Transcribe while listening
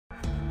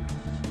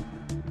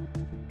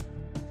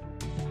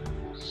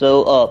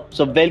So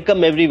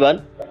welcome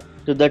everyone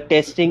to the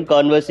Testing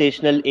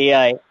Conversational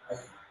AI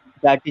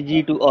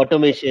Strategy to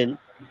Automation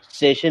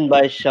session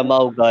by Shama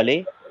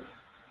Ugale.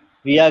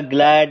 We are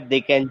glad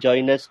they can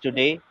join us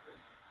today.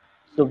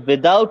 So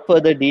without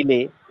further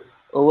delay,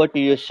 over to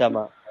you,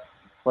 Shama,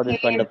 for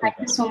this Hey, wonderful thank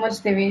you topic. so much,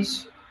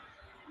 Devesh.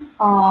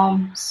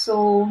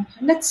 So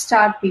let's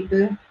start,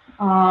 people.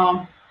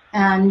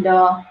 And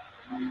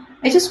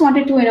I just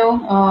wanted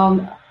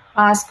to,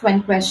 ask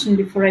one question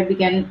before I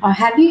begin.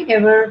 Have you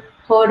ever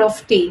heard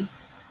of Tay?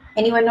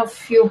 Anyone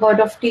of you heard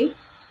of Tay?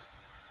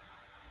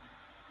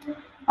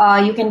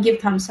 You can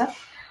give thumbs up.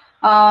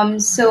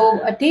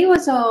 Tay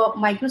was a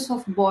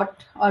Microsoft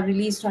bot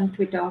released on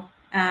Twitter,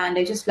 and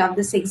I just love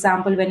this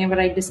example whenever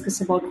I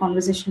discuss about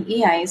conversation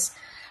AIs.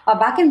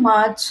 Back in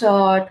March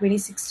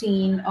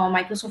 2016,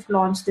 Microsoft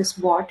launched this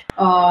bot,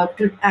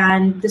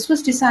 and this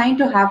was designed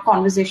to have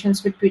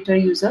conversations with Twitter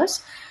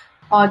users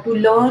to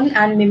learn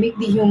and mimic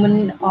the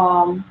human,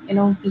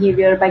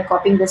 behavior by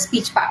copying the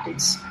speech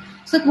patterns.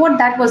 So, what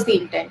that was the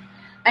intent,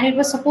 and it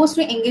was supposed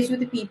to engage with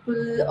the people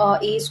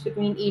aged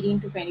between 18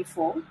 to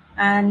 24.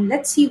 And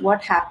let's see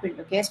what happened.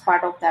 Okay, as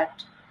part of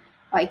that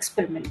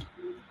experiment.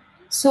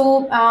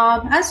 So,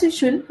 as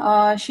usual,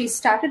 she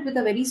started with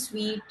a very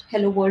sweet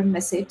 "Hello World"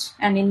 message,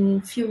 and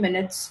in few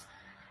minutes,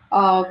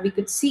 we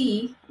could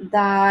see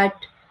that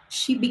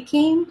she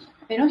became,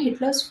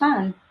 Hitler's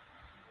fan.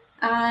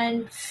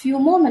 And few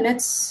more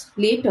minutes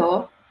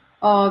later,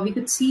 we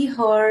could see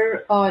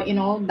her,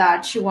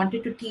 that she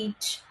wanted to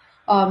teach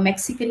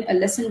Mexican a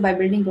lesson by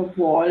building a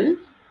wall.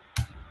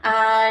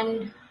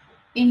 And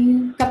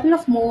in couple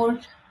of more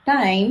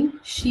time,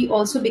 she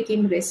also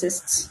became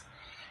racist.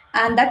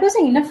 And that was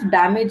enough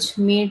damage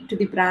made to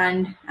the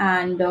brand,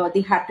 and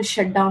they had to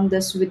shut down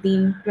this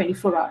within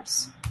 24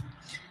 hours.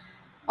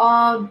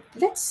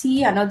 Let's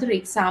see another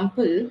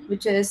example,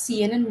 which is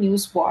CNN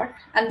News bot,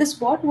 and this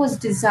bot was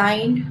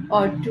designed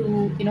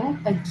to,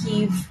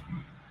 give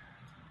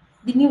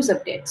the news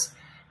updates.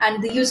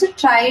 And the user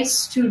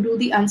tries to do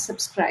the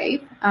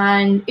unsubscribe,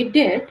 and it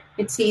did.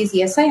 It says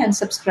yes, I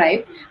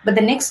unsubscribed, but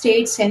the next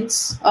day it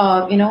sends,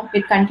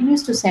 it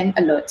continues to send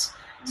alerts.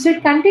 So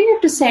it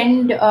continued to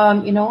send,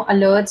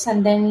 alerts,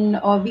 and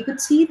then we could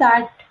see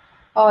that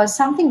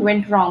something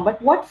went wrong. But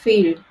what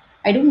failed?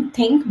 I don't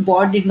think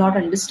bot did not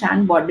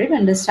understand. Bot did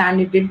understand.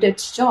 It did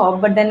its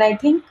job, but then I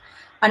think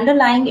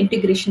underlying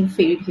integration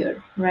failed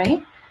here,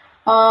 right?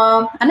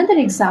 Another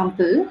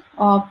example,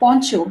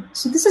 Poncho.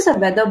 So this is a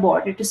weather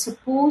bot. It is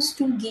supposed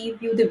to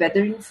give you the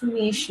weather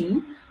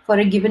information for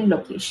a given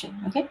location.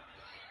 Okay.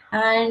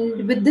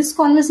 And with this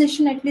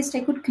conversation, at least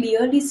I could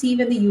clearly see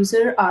when the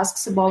user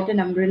asks about an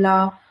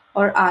umbrella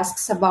or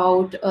asks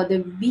about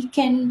the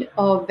weekend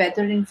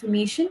weather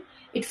information,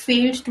 it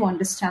failed to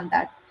understand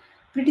that.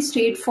 Pretty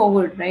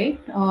straightforward, right?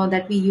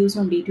 That we use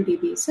on day-to-day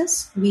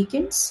basis.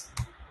 Weekends.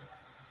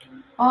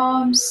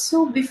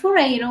 So before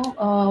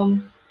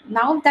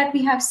now that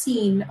we have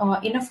seen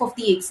enough of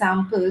the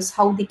examples,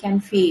 how they can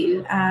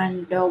fail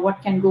and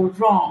what can go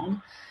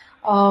wrong,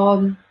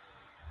 um,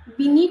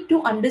 we need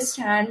to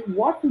understand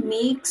what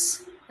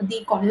makes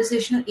the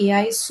conversational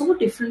AI so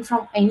different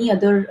from any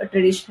other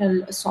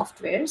traditional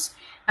softwares,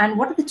 and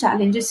what are the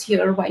challenges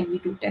here while we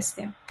do test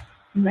them,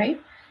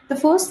 right? The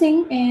first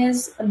thing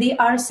is they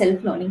are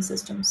self-learning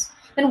systems.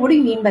 Then what do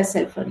you mean by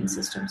self-learning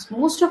systems?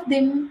 Most of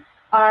them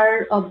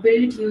are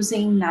built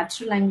using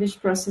natural language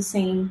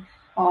processing,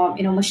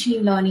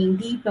 machine learning,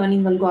 deep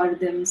learning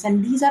algorithms,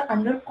 and these are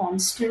under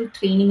constant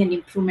training and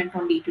improvement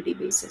on day-to-day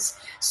basis.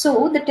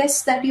 So the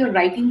tests that you're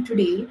writing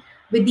today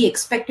with the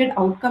expected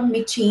outcome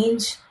may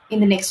change in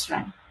the next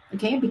run,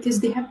 okay, because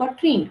they have got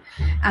trained.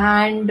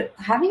 And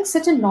having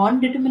such a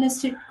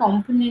non-deterministic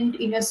component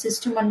in your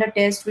system under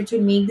test, which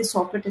will make the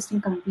software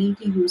testing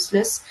completely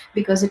useless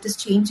because it is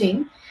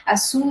changing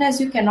as soon as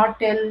you cannot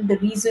tell the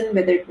reason,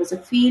 whether it was a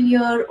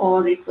failure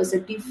or it was a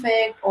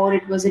defect or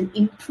it was an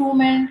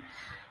improvement.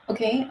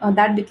 Okay,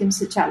 that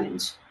becomes a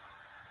challenge.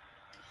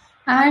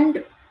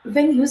 And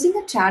when using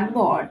a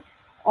chatbot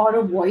or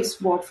a voice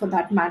bot for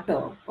that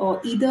matter,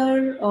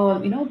 either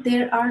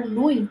there are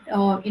no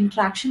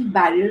interaction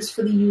barriers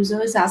for the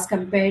users as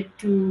compared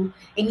to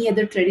any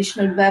other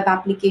traditional web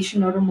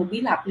application or a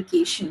mobile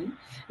application,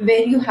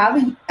 where you have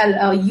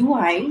a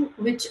UI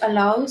which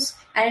allows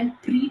and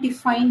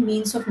predefined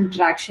means of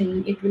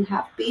interaction. It will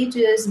have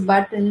pages,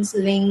 buttons,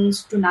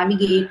 links to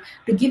navigate,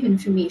 to give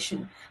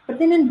information. But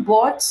then in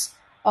bots,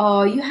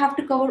 you have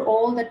to cover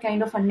all that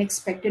kind of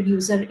unexpected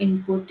user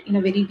input in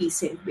a very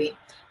decent way.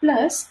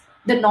 Plus,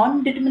 the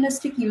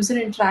non-deterministic user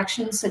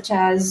interactions, such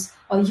as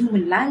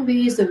human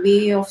language, the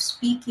way of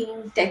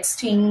speaking,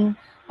 texting,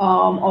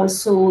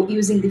 also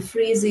using the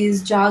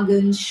phrases,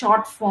 jargon,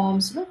 short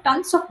forms,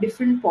 tons of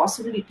different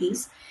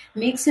possibilities,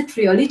 makes it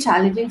really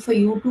challenging for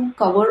you to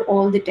cover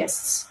all the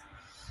tests.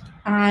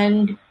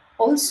 And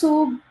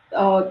also,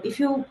 if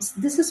you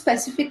this is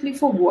specifically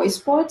for voice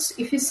bots.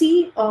 If you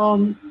see,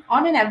 on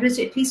an average,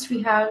 at least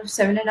we have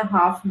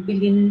 7.5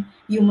 billion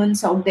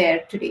humans out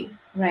there today,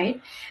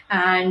 right?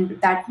 And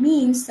that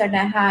means that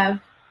I have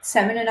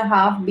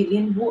 7.5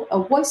 billion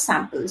voice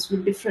samples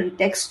with different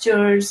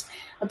textures.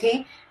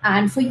 Okay,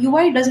 and for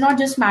UI, it does not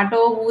just matter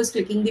who is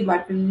clicking the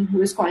button,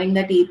 who is calling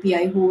that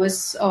API, who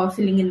is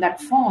filling in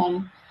that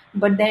form,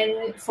 but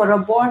then for a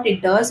bot,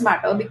 it does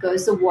matter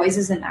because the voice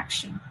is in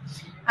action.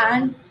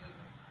 And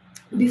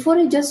before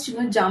I just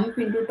jump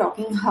into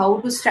talking how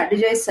to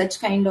strategize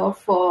such kind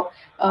of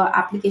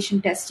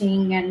application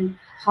testing and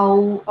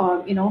how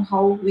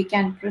how we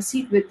can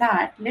proceed with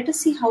that, let us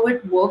see how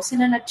it works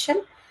in a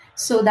nutshell,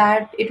 so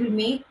that it will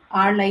make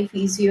our life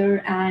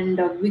easier and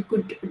we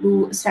could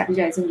do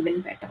strategizing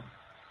even better.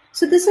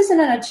 So this is in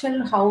a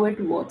nutshell how it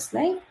works.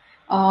 Like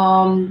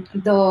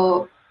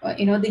the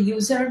the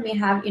user may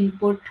have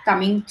input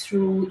coming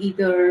through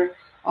either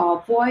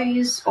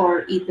voice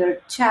or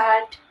either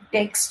chat,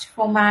 text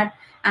format,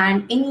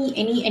 and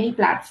any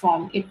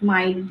platform. It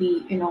might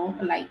be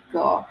like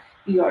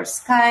your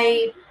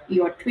Skype,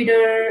 your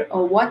Twitter,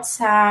 or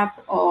WhatsApp,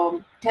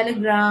 or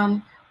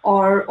Telegram,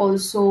 or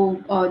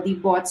also the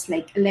bots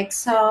like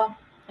Alexa,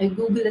 a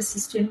Google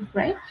Assistant,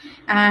 right?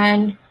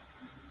 And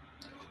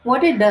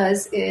what it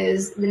does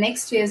is the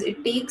next is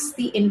it takes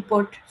the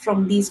input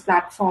from these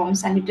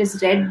platforms and it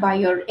is read by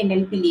your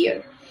NLP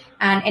layer.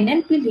 And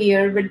NLP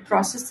layer will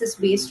process this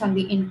based on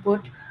the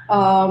input,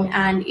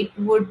 and it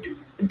would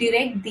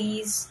direct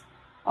these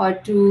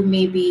to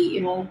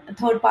maybe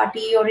third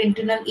party or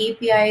internal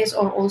APIs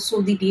or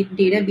also the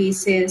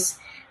databases,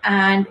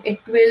 and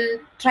it will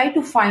try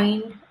to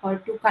find or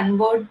to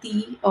convert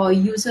the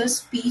user's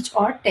speech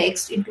or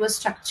text into a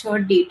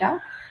structured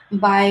data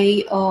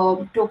by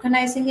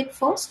tokenizing it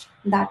first.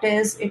 That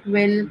is, it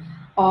will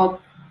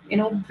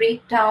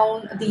break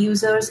down the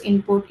user's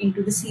input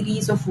into the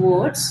series of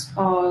words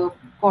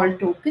called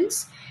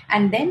tokens,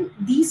 and then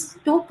these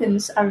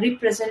tokens are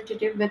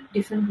representative with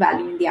different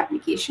value in the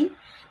application.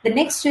 The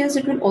next is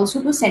it will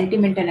also do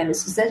sentiment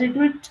analysis, that it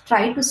will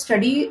try to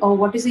study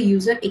what is the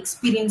user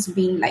experience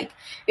being like.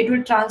 It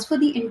will transfer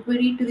the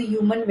inquiry to the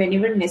human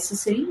whenever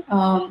necessary,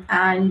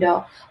 and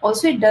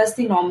also it does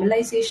the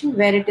normalization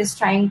where it is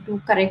trying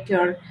to correct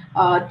your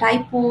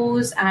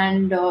typos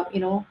and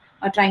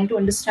trying to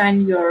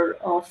understand your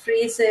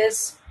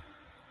phrases.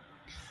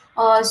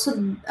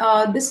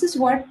 This is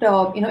what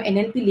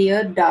NLP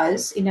layer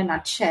does in a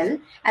nutshell,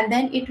 and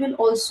then it will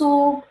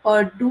also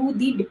do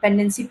the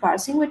dependency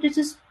parsing, which is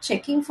just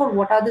checking for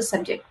what are the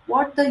subject,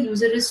 what the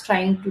user is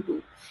trying to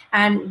do,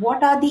 and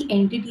what are the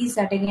entities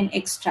that I can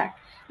extract.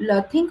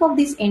 Think of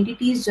these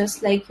entities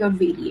just like your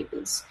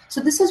variables. So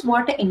this is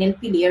what an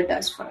NLP layer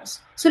does for us.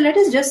 So let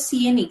us just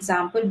see an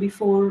example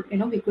before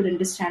we could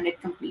understand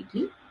it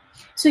completely.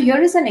 So here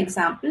is an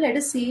example. Let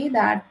us say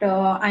that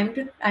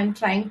I'm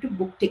trying to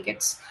book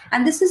tickets,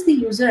 and this is the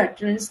user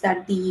utterance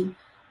that the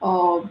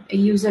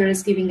user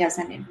is giving as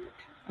an input.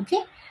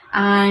 Okay,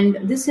 and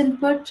this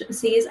input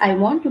says I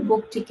want to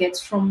book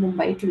tickets from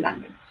Mumbai to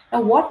London.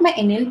 Now, what my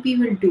NLP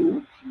will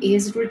do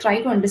is it will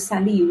try to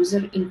understand the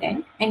user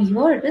intent, and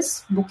here it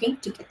is booking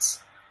tickets.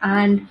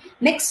 And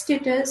next,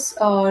 it is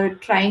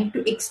trying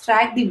to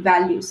extract the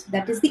values,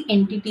 that is the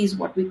entities,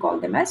 what we call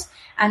them as.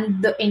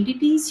 And the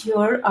entities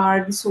here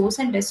are the source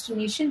and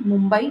destination,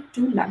 Mumbai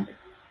to London.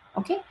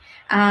 Okay.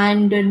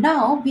 And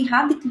now we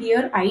have the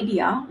clear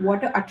idea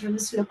what a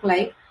utterance look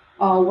like,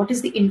 what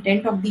is the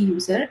intent of the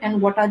user, and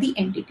what are the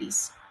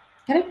entities.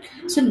 Correct.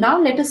 So now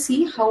let us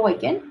see how I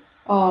can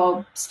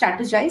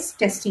strategize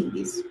testing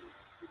these.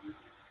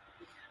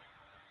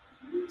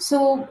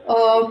 So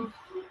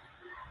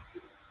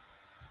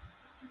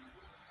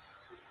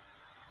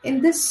in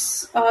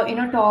this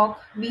talk,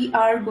 we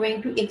are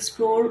going to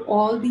explore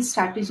all the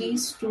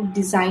strategies to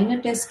design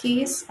a test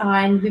case,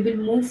 and we will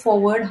move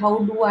forward. How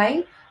do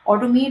I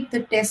automate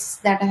the tests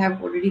that I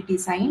have already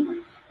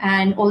designed?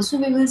 And also,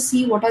 we will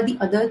see what are the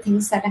other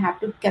things that I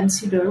have to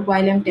consider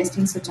while I'm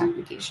testing such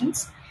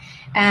applications.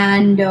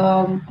 And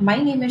my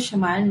name is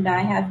Shama, and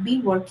I have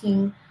been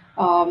working,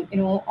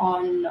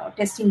 on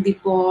testing the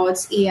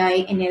bots,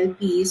 AI,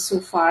 NLP so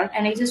far.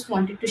 And I just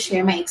wanted to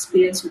share my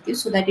experience with you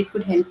so that it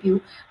could help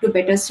you to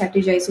better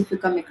strategize if you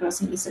come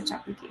across any such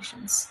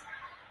applications.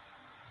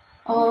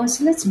 So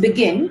let's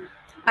begin.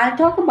 I'll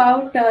talk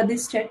about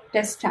this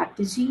test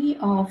strategy.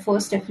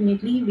 First,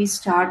 definitely, we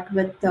start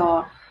with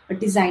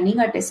designing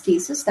our test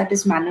cases, that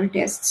is manual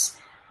tests.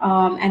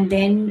 And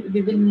then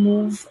we will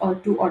move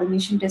to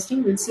automation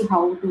testing. We'll see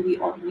how do we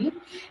automate.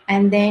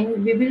 And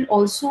then we will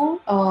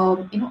also,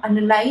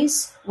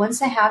 analyze.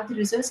 Once I have the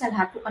results, I'll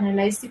have to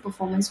analyze the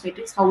performance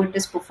matrix, how it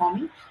is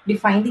performing,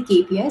 define the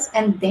KPIs,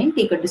 and then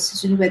take a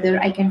decision whether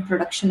I can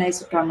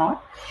productionize it or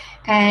not.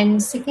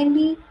 And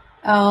secondly,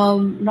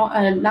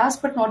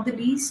 last but not the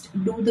least,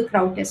 do the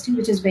crowd testing,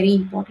 which is very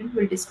important.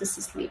 We'll discuss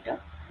this later.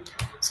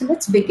 So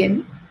let's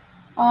begin.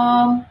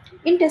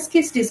 In test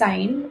case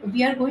design,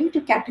 we are going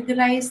to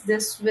categorize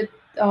this with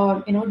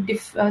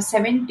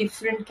 7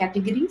 different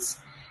categories,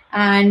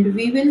 and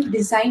we will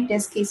design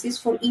test cases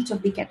for each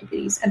of the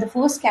categories. And the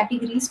first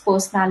category is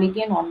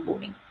personality and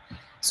onboarding.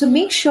 So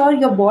make sure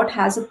your bot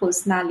has a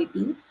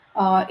personality.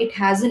 It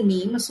has a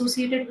name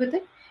associated with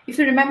it. If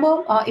you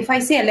remember, if I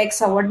say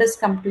Alexa, what does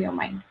come to your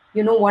mind?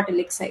 You know what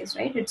Alexa is,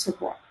 right? It's a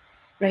bot,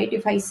 right?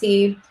 If I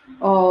say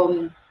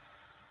um,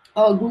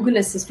 Google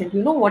Assistant,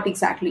 you know what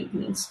exactly it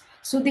means.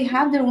 So they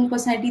have their own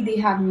personality. They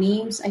have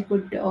names. I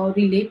could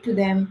relate to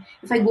them.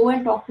 If I go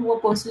and talk to a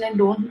person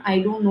and I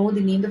don't know the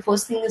name, the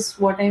first thing is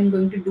what I'm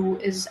going to do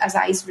is, as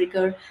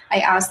icebreaker, I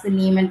ask the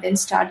name and then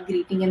start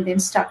greeting and then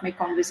start my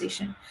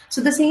conversation.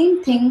 So the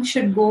same thing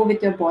should go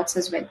with your bots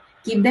as well.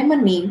 Give them a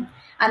name,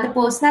 and the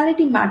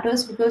personality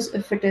matters, because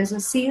if it is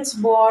a sales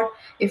bot,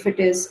 if it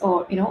is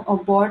a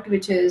bot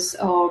which is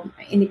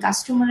in the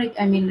customer,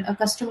 I mean a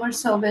customer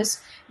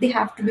service, they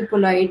have to be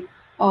polite.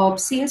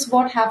 Sales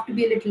bot have to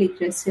be a little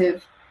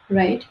aggressive,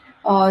 right?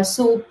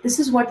 So this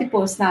is what the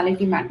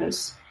personality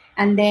matters.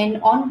 And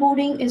then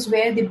onboarding is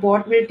where the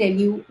bot will tell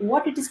you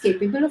what it is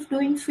capable of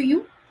doing for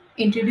you,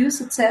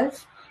 introduce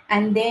itself,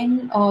 and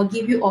then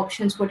give you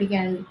options what you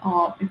can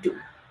do,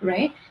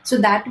 right? So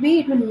that way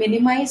it will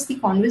minimize the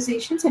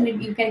conversations, and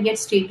you can get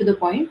straight to the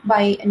point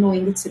by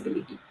knowing its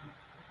ability.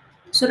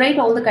 So write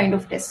all the kind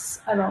of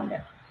tests around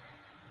it.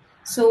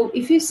 So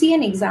if you see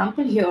an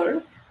example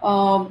here,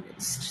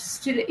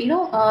 still,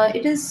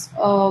 it is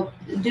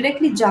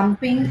directly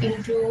jumping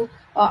into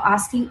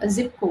asking a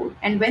zip code.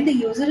 And when the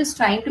user is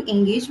trying to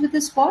engage with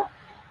the spot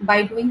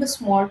by doing a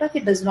small talk,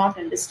 it does not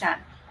understand.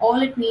 All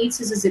it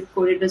needs is a zip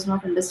code. It does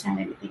not understand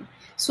anything.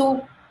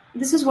 So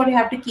this is what you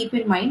have to keep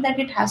in mind, that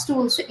it has to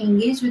also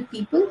engage with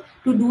people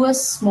to do a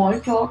small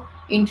talk,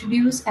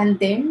 introduce, and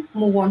then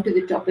move on to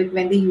the topic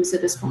when the user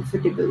is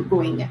comfortable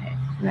going ahead,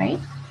 right?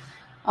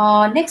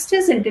 Next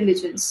is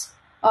intelligence.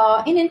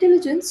 In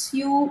intelligence,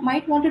 you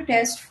might want to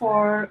test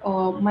for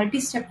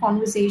multi-step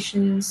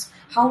conversations.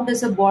 How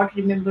does a bot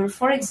remember?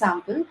 For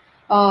example,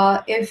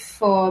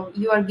 if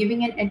you are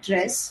giving an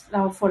address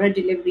for a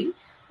delivery,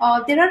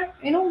 there are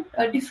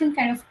different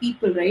kind of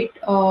people, right?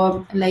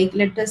 Like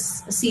let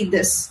us see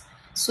this.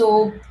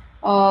 So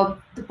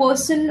the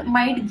person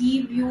might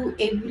give you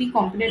every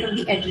component of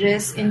the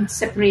address in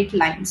separate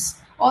lines,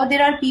 or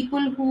there are people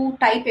who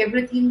type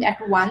everything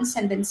at once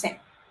and then send,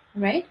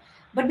 right?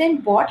 But then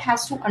bot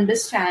has to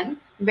understand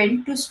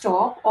when to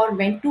stop or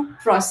when to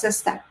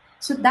process that.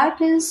 So that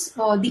is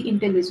the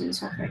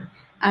intelligence of it.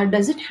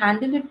 Does it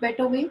handle it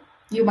better way?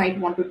 You might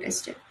want to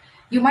test it.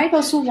 You might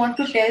also want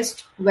to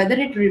test whether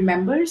it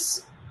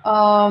remembers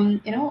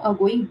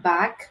going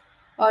back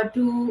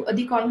to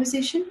the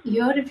conversation.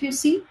 Here if you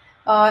see,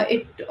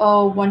 it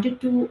wanted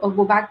to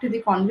go back to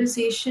the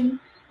conversation,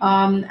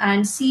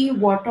 and see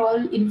what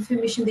all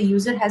information the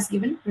user has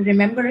given,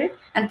 remember it,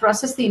 and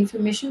process the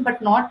information,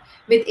 but not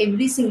with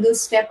every single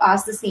step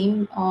ask the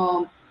same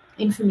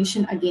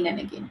information again and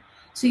again.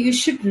 So you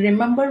should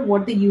remember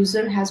what the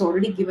user has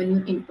already given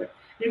you input.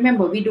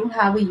 Remember, we don't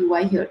have a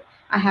UI here.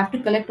 I have to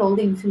collect all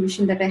the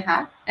information that I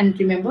have and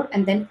remember,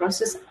 and then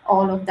process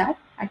all of that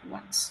at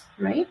once,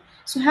 right?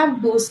 So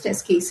have those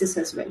test cases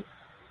as well.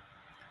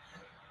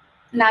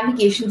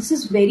 Navigation, this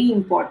is very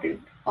important.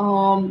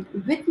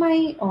 With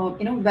my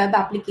web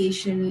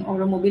application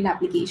or a mobile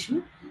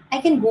application,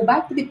 I can go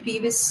back to the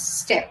previous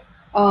step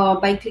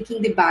by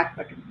clicking the back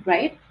button,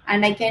 right?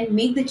 And I can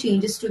make the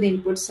changes to the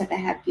inputs that I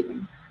have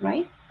given,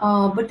 right?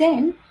 But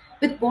then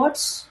with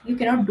bots you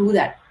cannot do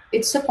that.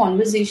 It's a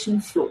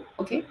conversation flow.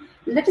 Okay,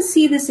 let us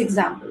see this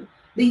example.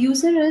 The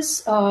user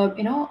is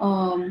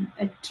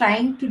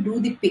trying to do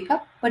the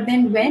pickup, but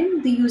then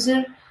when the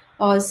user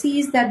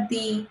sees that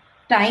the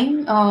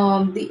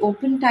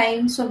open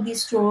times of the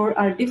store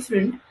are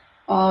different,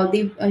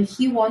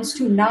 he wants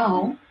to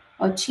now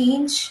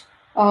change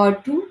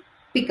to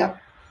pickup.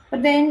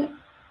 But then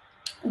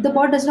the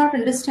bot does not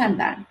understand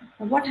that.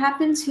 What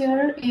happens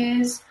here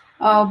is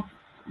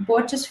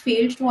bot just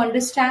failed to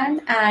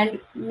understand and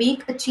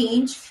make a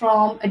change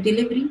from a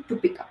delivery to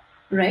pickup,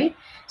 right?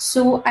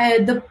 So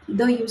the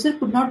user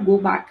could not go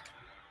back.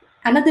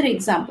 Another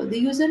example, the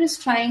user is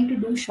trying to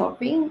do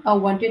shopping,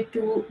 wanted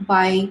to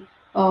buy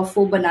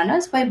 4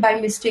 bananas. By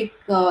mistake,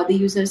 the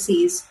user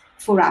says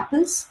 4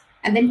 apples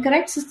and then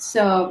corrects it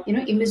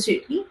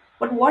immediately.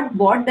 But what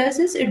bot does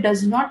is it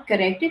does not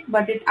correct it,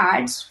 but it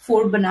adds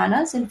 4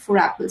 bananas and 4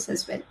 apples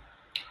as well.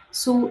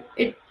 So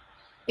it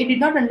did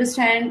not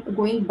understand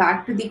going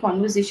back to the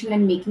conversation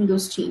and making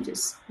those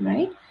changes,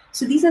 right?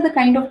 So these are the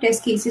kind of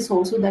test cases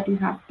also that you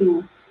have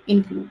to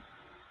include.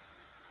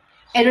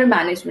 Error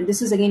management,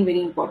 this is again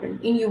very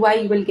important. In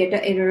UI you will get an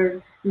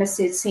error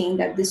message saying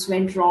that this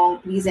went wrong,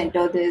 please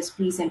enter this,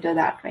 please enter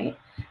that, right?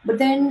 But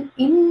then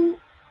in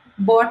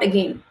bot,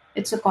 again,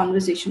 it's a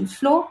conversation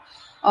flow.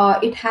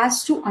 It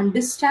has to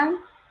understand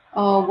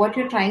what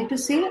you're trying to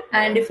say,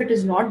 and if it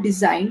is not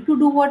designed to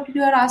do what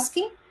you are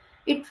asking,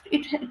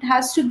 it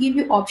has to give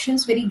you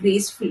options very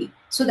gracefully.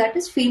 So that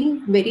is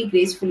failing very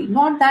gracefully.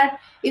 Not that,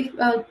 if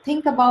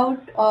think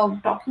about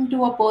talking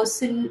to a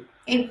person,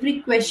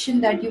 every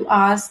question that you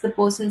ask, the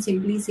person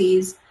simply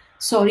says,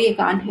 sorry, I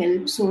can't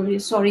help,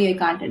 sorry, I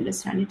can't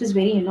understand. It is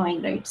very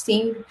annoying, right?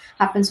 Same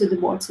happens with the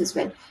bots as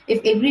well.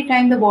 If every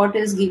time the bot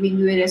is giving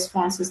you a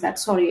response is that,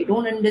 sorry, I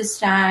don't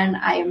understand,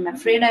 I am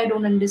afraid I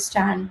don't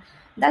understand,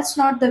 that's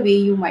not the way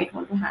you might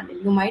want to handle.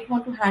 You might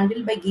want to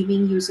handle by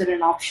giving user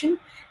an option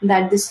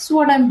that this is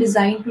what I'm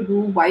designed to do.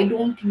 Why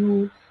don't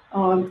you,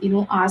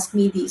 ask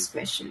me these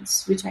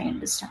questions, which I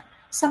understand.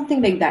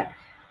 Something like that.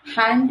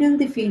 Handle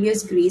the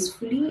failures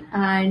gracefully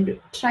and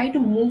try to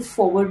move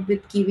forward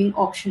with giving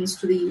options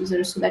to the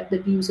user so that the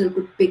user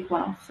could pick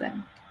one of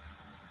them.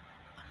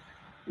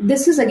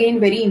 This is again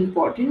very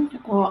important,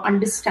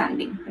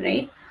 understanding,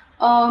 right?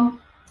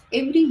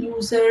 Every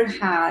user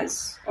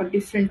has a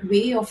different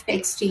way of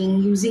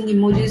texting using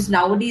emojis.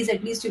 Nowadays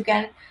at least you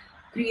can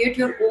create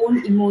your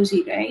own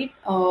emoji, right?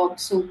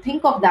 So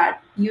think of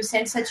that, you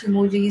send such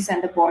emojis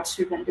and the bots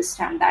should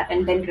understand that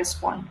and then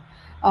respond.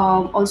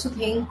 Also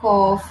think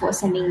of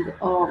sending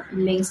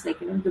links like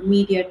the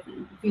media,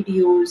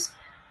 videos,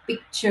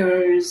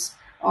 pictures,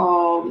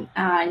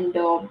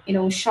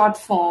 and short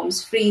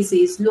forms,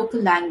 phrases,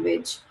 local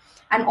language,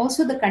 and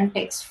also the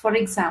context. For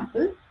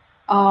example,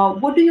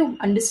 what do you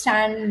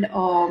understand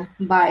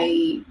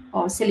by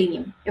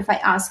selenium? If I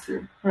ask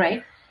you,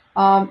 right?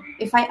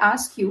 If I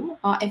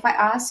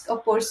ask a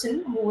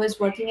person who is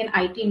working in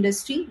IT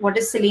industry, what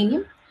is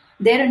selenium?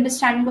 Their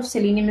understanding of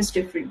selenium is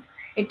different.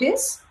 It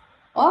is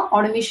a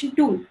automation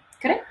tool,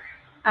 correct?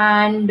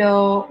 And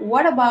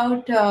what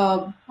about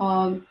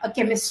a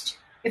chemist?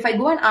 If I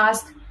go and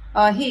ask,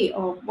 hey,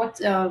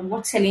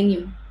 what's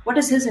selenium? What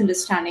is his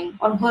understanding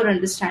or her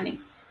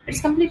understanding?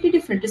 It's completely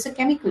different. It's a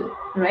chemical,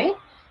 right?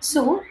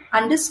 So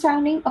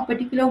understanding a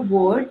particular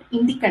word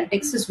in the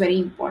context is very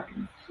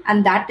important,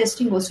 and that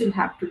testing also you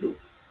have to do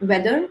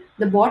whether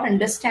the bot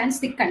understands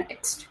the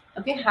context.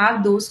 Okay,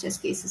 have those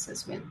test cases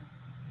as well.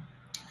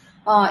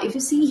 If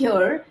you see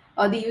here,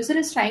 the user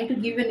is trying to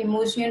give an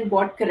emoji and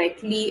bot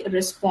correctly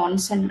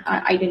responds and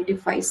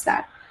identifies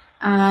that.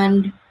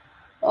 And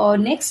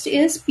next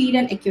is speed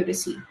and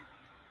accuracy.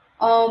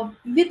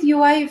 With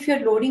UI, if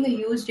you're loading a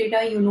huge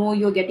data, you know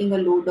you're getting a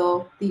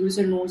loader. The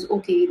user knows,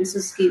 okay, this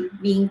is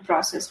being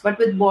processed. But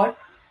with bot,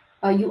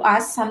 you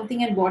ask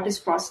something and bot is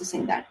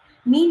processing that.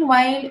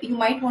 Meanwhile, you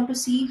might want to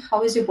see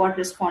how is your bot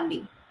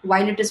responding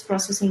while it is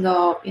processing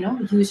a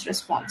huge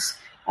response,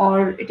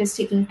 or it is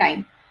taking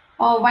time.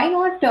 Why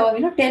not tell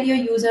your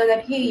user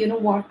that, hey, you know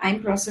what,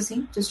 I'm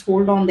processing, just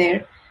hold on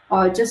there.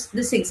 Just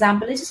this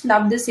example, I just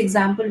love this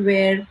example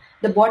where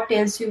the bot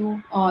tells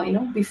you,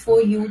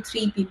 before you,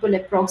 three people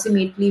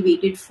approximately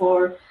waited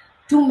for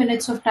 2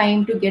 minutes of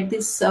time to get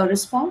this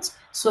response.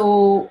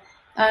 So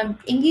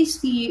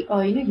engage the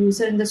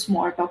user in the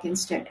small talk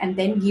instead, and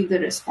then give the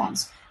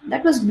response.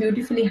 That was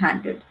beautifully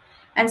handled.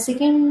 And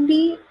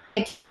secondly,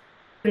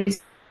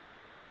 accuracy.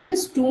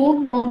 Just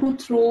don't want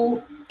to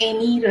throw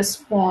any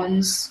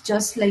response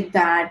just like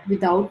that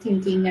without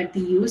thinking at the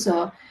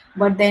user,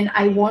 but then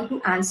I want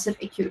to answer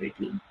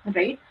accurately,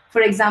 right?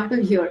 For example,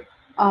 here,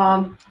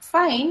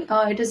 fine,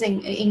 it is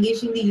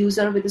engaging the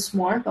user with a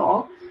small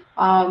talk.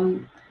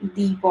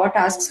 The bot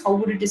asks, how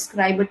would you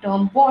describe a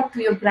term bot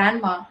to your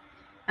grandma?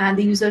 And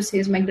the user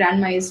says, my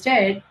grandma is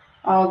dead.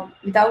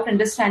 Without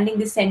understanding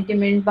the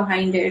sentiment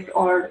behind it,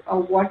 or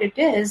what it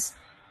is,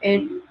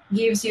 it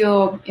gives you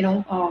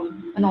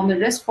a normal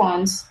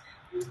response,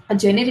 a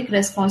generic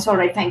response. All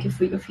right, thank you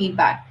for your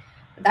feedback.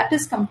 That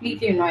is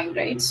completely annoying,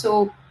 right?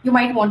 So you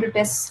might want to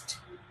test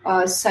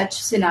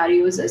such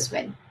scenarios as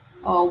well.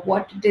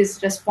 What it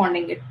is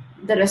responding, it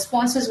the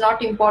response is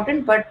not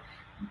important, but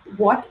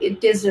what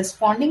it is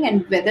responding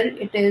and whether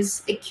it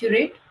is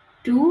accurate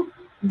to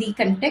the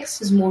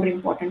context is more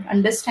important.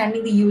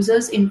 Understanding the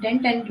user's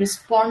intent and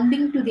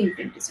responding to the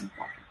intent is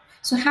important.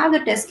 So have the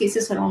test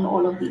cases around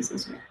all of these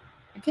as well.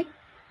 Okay.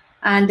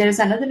 And there is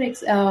another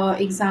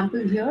example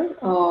here.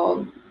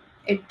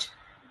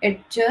 It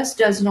just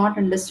does not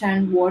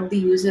understand what the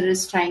user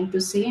is trying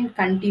to say and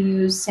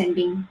continues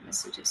sending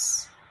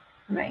messages,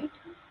 right?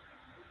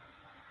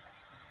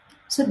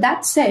 So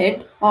that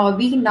said,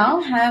 we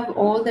now have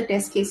all the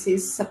test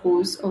cases,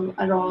 suppose,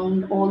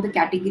 around all the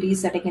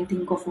categories that I can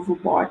think of a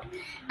bot,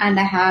 and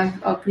I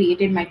have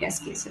created my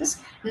test cases.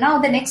 Now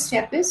the next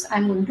step is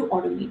I'm going to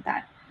automate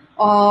that.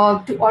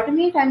 To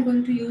automate, I'm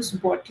going to use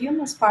Botium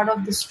as part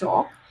of this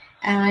talk,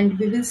 and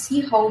we will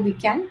see how we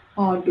can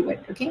do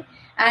it. Okay.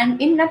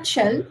 And in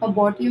nutshell, a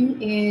Botium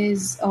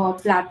is a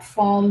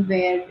platform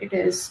where it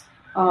is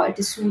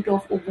suite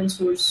of open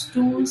source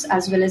tools,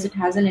 as well as it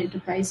has an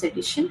enterprise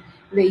edition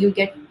where you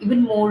get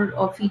even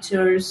more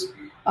features,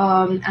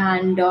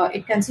 and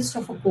it consists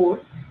of a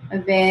code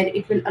where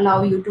it will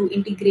allow you to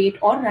integrate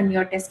or run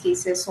your test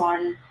cases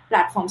on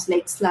platforms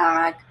like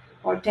Slack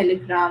or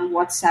Telegram,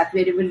 WhatsApp,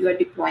 wherever you are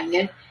deploying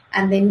it.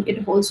 And then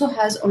it also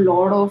has a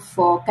lot of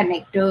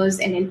connectors,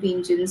 NLP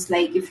engines,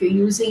 like if you're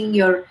using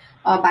your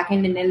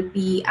backend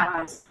NLP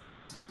as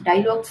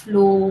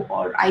Dialogflow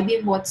or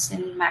IBM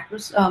Watson,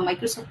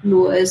 Microsoft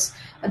Lewis.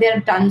 There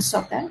are tons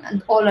of them,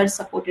 and all are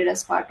supported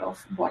as part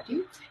of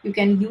Botium. You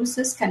can use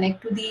this,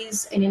 connect to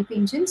these NLP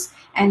engines,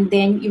 and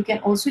then you can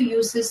also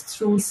use this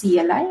through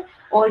CLI,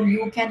 or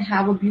you can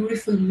have a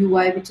beautiful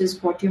UI, which is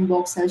Botium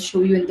Box. I'll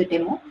show you in the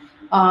demo.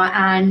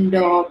 And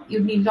you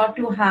need not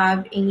to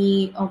have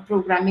any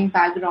programming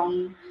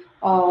background,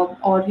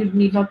 or you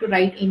need not to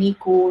write any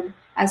code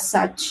as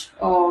such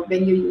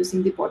when you're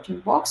using the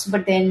Botium Box.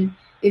 But then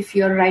If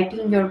you're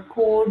writing your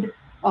code,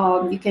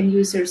 you can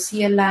use your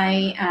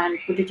CLI and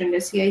put it under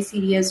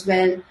CI/CD as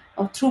well.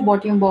 Or through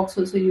Bottom Box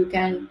also you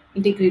can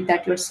integrate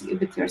that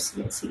with your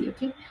CI/CD.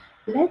 Okay,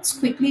 let's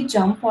quickly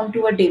jump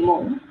onto a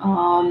demo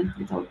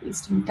without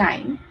wasting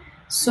time.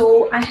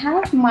 So I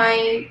have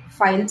my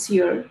files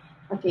here.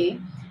 Okay,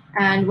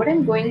 and what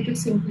I'm going to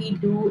simply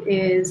do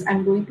is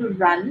I'm going to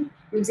run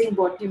using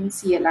Bottom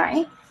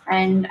CLI,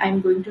 and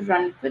I'm going to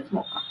run it with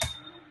Mocha.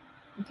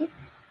 Okay,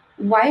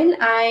 while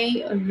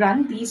I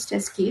run these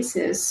test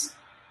cases,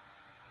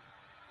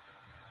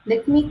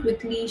 let me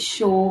quickly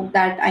show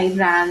that I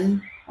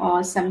ran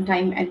some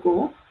time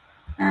ago,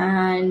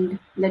 and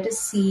let us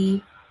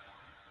see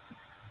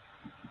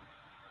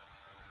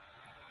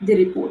the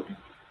report.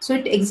 So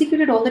it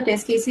executed all the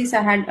test cases.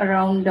 I had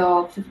around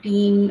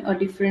 15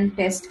 different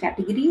test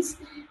categories,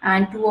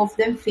 and two of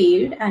them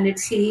failed. And it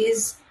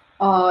says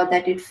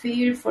that it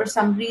failed for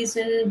some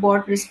reason.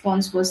 Bot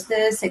response was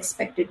this,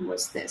 expected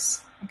was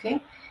this.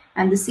 Okay,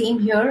 and the same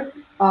here.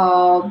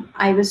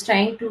 I was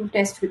trying to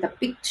test with a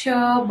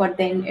picture, but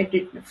then it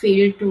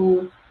failed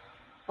to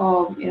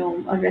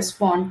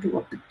respond to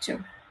a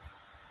picture.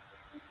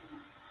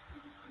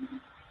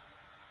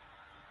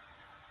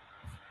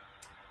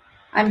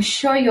 I'm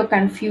sure you're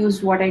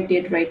confused what I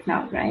did right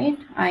now, right?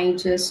 I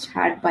just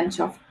had bunch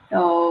of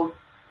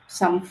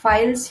some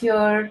files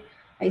here.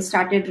 I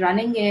started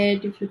running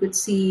it, if you could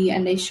see,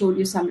 and I showed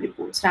you some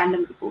reports,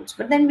 random reports.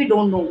 But then we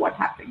don't know what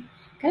happened,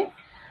 okay?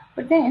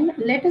 But then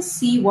let us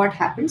see what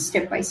happens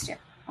step by step,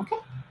 okay?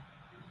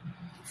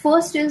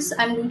 First is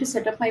I'm going to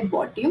set up my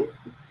bottom.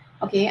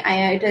 Okay,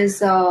 it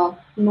is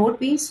node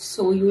based,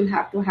 so you will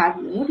have to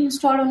have node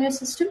installed on your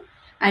system,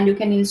 and you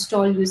can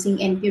install using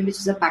npm, which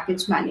is a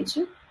package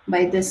manager,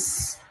 by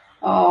this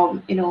a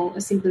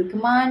simple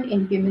command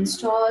npm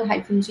install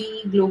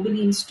 -g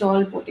globally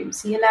install bottom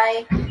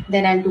CLI.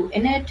 Then I'll do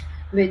init,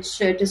 which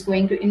it is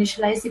going to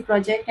initialize the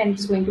project, and it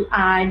is going to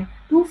add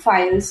two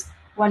files.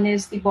 One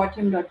is the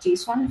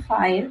bottom.json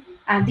file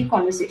and the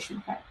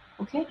conversation file.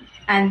 Okay,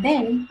 and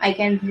then I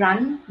can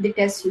run the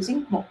test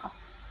using Mocha.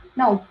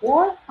 Now,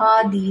 what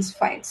are these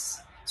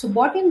files? So,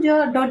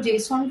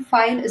 bottom.json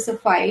file is a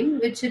file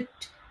which it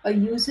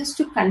uses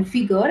to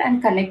configure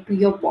and connect to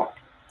your bot.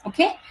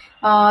 Okay,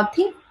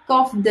 think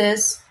of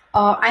this.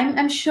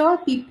 I'm sure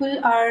people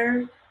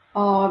are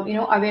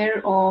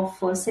aware of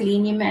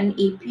Selenium and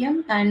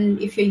APM,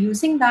 and if you're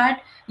using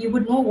that, you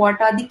would know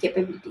what are the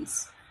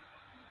capabilities.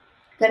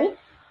 Correct.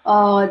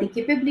 The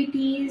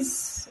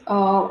capabilities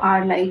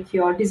are like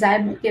your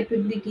desirable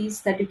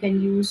capabilities that you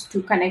can use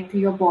to connect to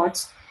your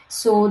bots.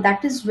 So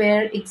that is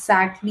where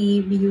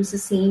exactly we use the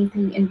same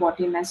thing in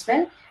bottom as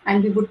well,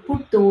 and we would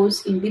put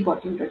those in the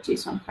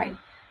bottom.json file.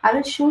 I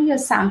will show you a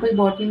sample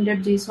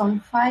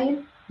bottom.json file.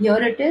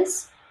 Here it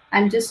is.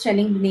 I'm just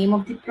telling the name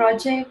of the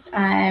project.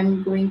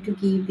 I'm going to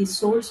give the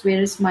source,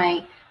 where is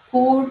my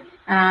code,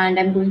 and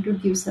I'm going to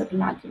give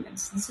certain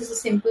arguments. This is a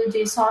simple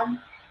JSON,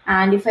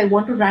 and if I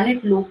want to run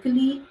it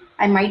locally,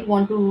 I might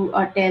want to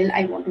tell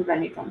I want to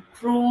run it on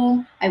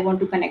Chrome. I want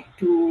to connect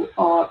to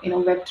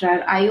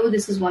WebDriver IO.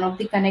 This is one of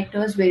the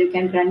connectors where you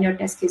can run your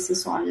test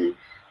cases on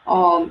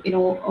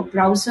a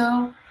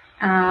browser,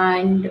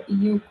 and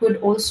you could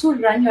also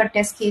run your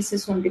test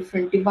cases on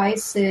different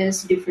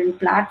devices, different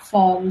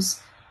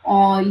platforms,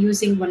 or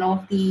using one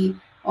of the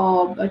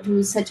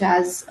tools such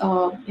as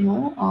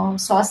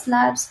Source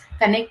Labs.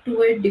 Connect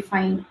to it,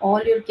 define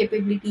all your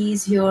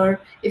capabilities here.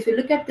 If you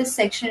look at this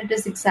section, it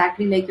is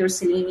exactly like your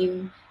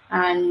Selenium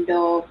and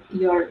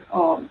your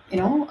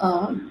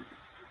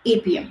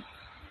APM.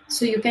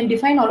 So you can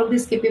define all of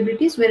these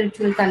capabilities where it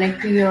will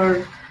connect to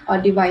your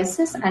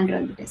devices and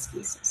run the test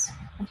cases.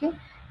 Okay.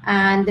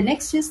 And the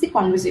next is the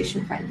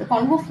conversation file. The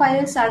convo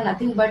files are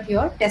nothing but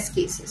your test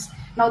cases.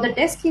 Now the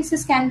test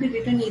cases can be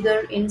written either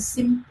in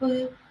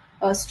simple,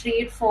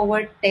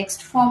 straightforward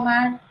text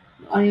format,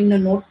 or in a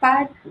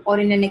notepad, or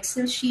in an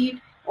Excel sheet,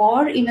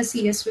 or in a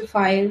CSV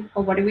file,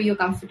 or whatever you're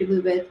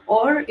comfortable with.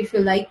 Or if you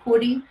like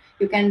coding,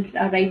 you can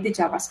write the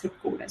JavaScript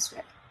code as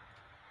well.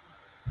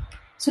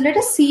 So let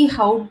us see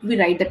how we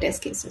write the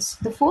test cases.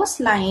 The first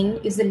line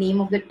is the name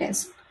of the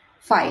test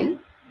file.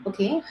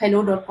 Okay,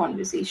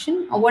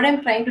 hello.conversation. What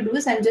I'm trying to do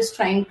is I'm just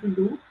trying to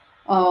do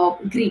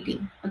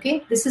greeting.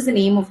 Okay, this is the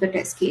name of the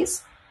test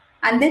case.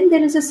 And then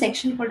there is a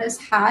section called as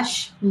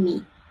hash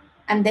me.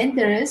 And then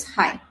there is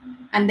hi.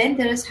 And then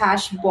there is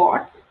hash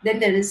bot. Then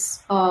there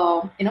is,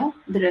 the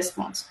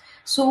response.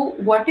 So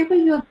whatever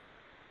you're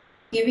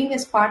giving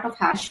as part of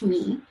hash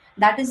me,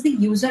 that is the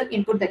user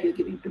input that you're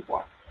giving to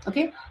bot.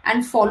 Okay,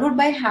 and followed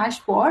by hash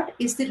bot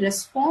is the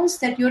response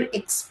that you're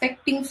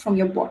expecting from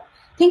your bot.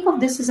 Think of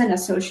this as an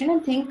assertion,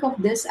 and think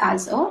of this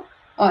as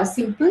a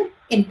simple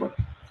input.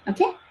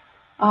 Okay,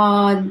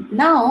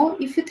 now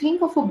if you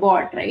think of a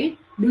bot, right,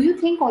 do you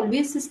think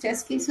always this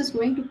test case is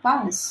going to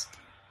pass?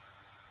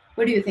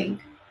 What do you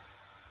think?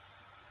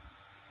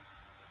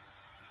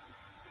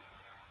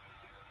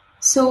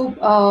 So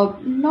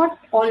not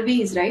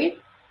always, right?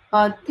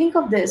 Think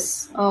of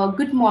this.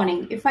 Good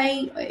morning. If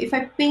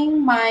I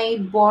ping my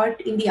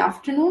bot in the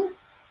afternoon,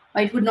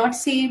 It would not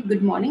say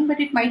good morning, but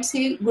it might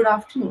say good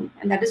afternoon,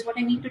 and that is what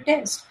I need to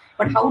test.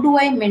 But how do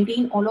I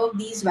maintain all of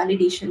these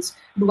validations?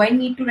 Do I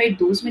need to write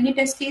those many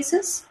test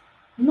cases?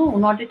 No,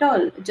 not at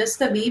all. Just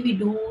the way we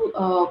do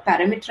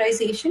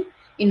parameterization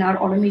in our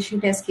automation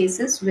test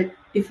cases with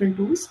different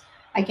tools,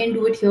 I can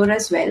do it here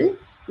as well,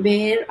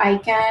 where I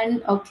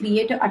can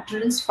create a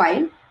utterance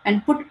file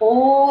and put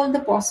all the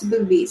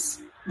possible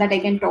ways that I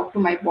can talk to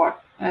my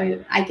bot.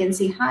 I can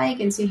say hi, I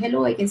can say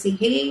hello, I can say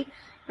hey,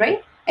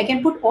 right? I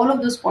can put all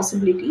of those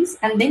possibilities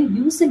and then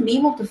use the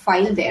name of the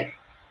file there.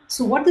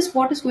 So what this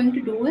bot is going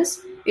to do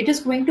is it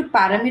is going to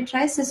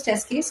parameterize this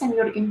test case, and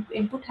your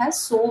input has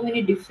so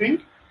many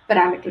different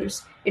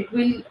parameters. It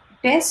will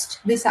test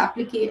this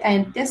application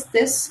and test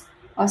this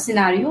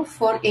scenario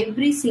for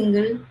every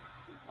single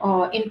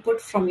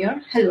input from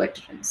your hello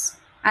utterance.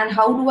 And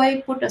how do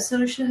I put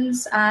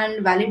assertions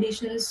and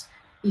validations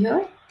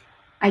here?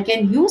 I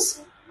can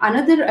use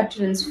another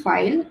utterance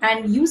file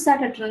and use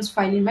that utterance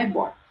file in my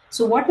bot.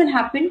 So what will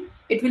happen?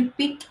 It will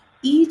pick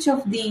each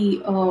of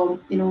the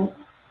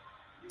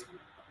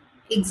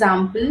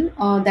example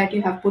that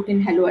you have put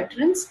in hello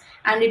utterance,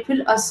 and it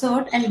will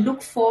assert and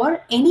look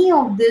for any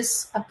of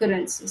these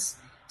occurrences.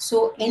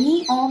 So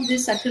any of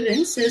this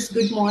occurrence is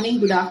good morning,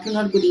 good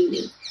afternoon, or good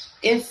evening.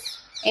 If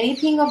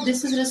anything of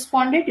this is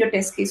responded, your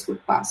test case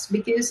would pass,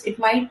 because it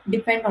might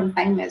depend on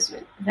time as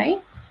well,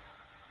 right?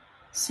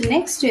 So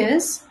next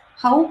is,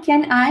 how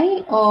can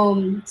I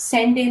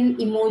send in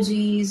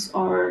emojis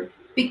or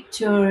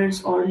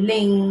pictures or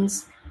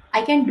links?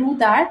 I can do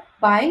that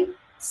by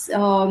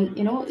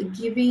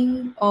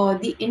giving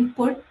the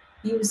input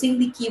using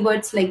the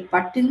keywords like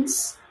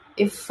buttons.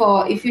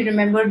 If you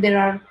remember, there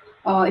are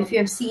if you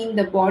have seen,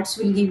 the bots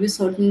will give you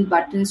certain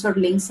buttons or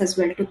links as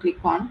well to click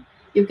on.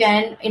 You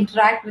can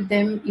interact with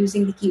them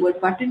using the keyword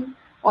button,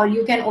 or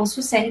you can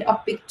also send a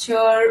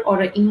picture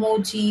or an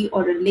emoji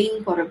or a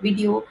link or a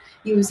video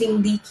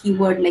using the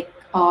keyword like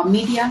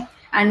media.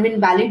 And in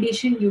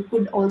validation, you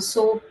could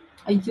also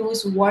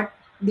use what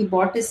the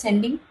bot is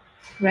sending,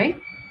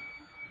 right?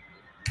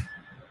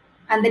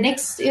 And the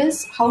next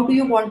is, how do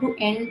you want to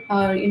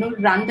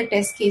run the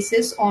test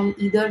cases on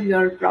either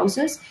your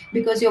browsers,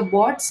 because your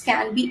bots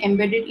can be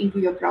embedded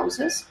into your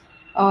browsers.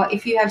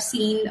 If you have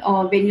seen,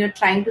 when you're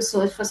trying to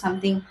search for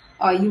something,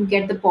 you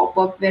get the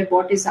pop-up where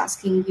bot is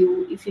asking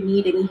you if you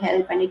need any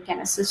help, and it can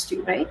assist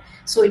you, right?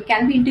 So it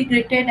can be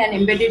integrated and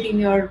embedded in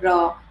your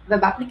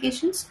web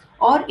applications,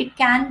 or it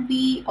can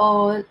be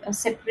a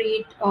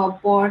separate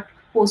bot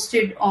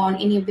hosted on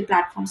any of the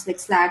platforms like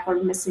Slack or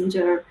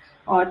Messenger,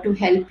 to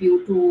help you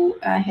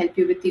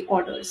with the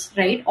orders,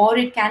 right? Or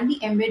it can be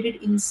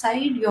embedded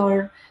inside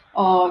your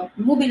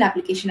mobile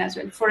application as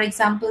well. For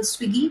example,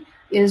 Swiggy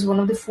is one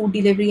of the food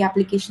delivery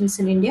applications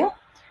in India.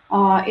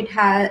 It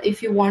has,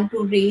 if you want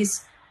to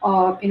raise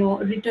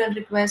return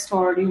request,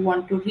 or you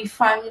want to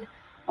refund,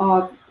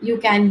 you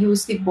can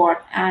use the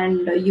bot,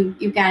 and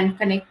you can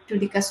connect to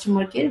the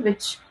customer care,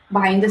 which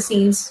behind the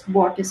scenes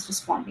bot is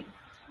responding.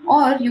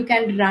 Or you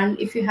can run,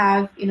 if you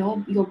have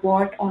your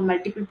bot on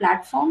multiple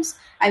platforms,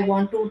 I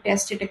want to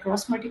test it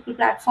across multiple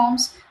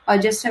platforms.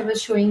 Just I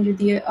was showing you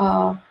the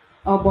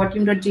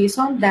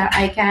bottom.json, that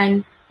I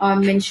can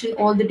mention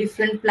all the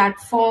different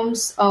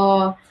platforms,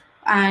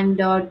 and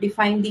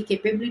define the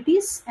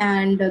capabilities,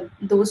 and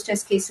those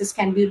test cases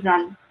can be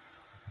run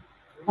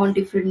on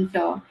different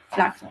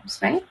platforms,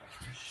 right?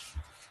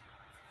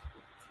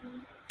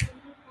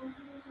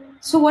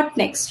 So what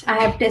next? I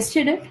have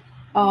tested it.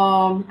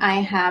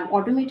 I have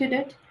automated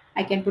it.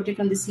 I can put it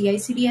on the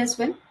CI/CD as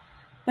well.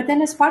 But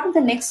then, as part of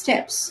the next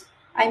steps,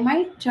 I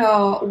might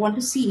want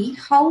to see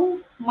how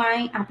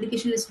my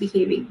application is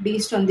behaving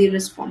based on the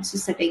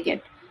responses that I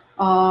get.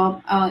 Uh,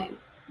 uh,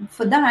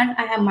 for that,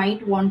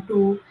 might want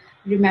to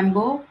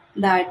remember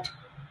that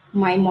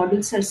my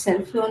models are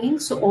self-learning,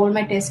 so all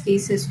my test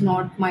cases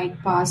not might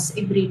pass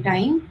every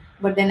time.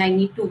 But then I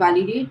need to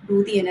validate,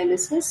 do the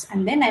analysis,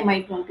 and then I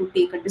might want to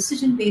take a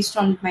decision based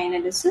on my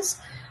analysis.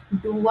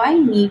 Do I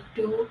need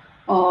to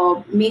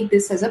make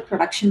this as a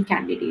production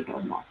candidate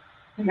or not?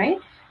 Right?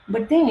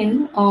 But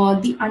then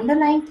the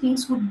underlying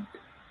things would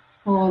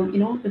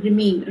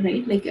remain,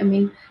 right? Like, I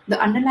mean, the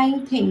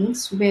underlying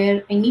things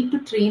where I need to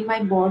train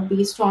my bot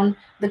based on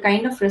the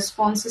kind of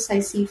responses I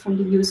see from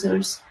the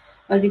users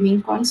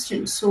remain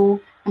constant. So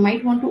I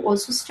might want to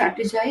also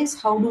strategize,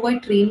 how do I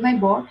train my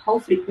bot, how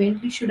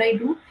frequently should I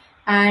do,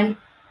 and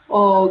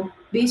uh,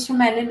 based on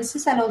my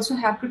analysis, I'll also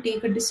have to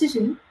take a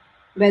decision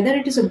whether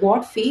it is a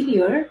bot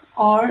failure,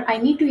 or I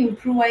need to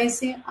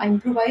improvise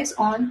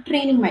on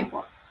training my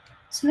bot.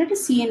 So let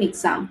us see an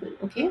example.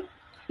 Okay,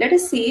 let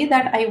us say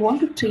that I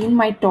want to train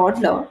my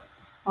toddler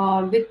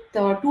with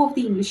two of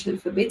the English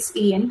alphabets,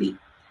 A and B,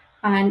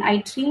 and I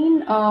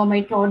train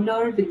my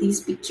toddler with these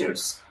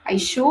pictures. I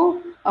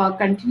show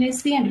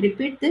continuously and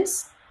repeat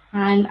this,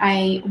 and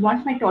I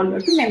want my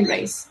toddler to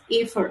memorize.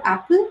 A for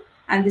apple,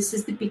 and this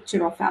is the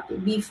picture of apple.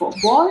 B for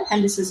ball,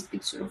 and this is the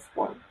picture of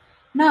ball.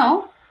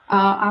 Now,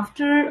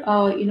 after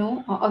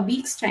a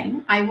week's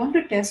time, I want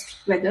to test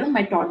whether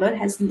my toddler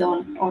has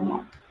learned or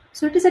not.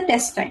 So it is a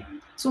test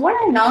time. So what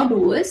I now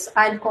do is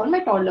I'll call my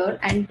toddler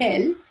and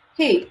tell,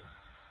 hey,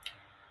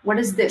 what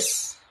is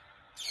this?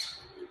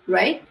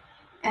 Right?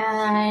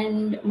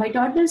 And my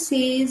toddler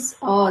says,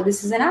 oh,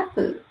 this is an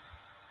apple.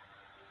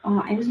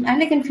 I'm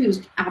like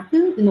confused.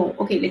 Apple? No.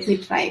 Okay, let me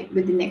try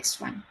with the next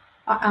one.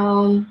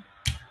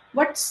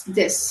 What's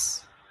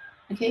this?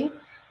 Okay.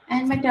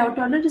 And my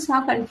toddler is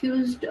now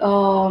confused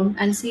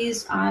and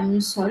says, I'm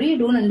sorry, I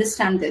don't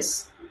understand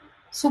this.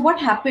 So what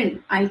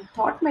happened? I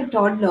taught my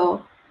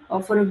toddler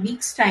for a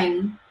week's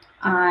time,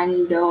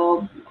 and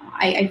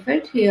I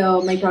felt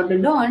here my toddler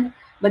learned.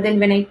 But then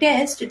when I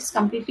test, it's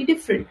completely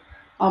different.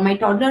 My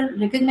toddler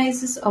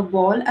recognizes a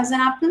ball as an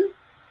apple,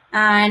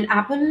 and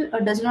apple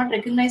does not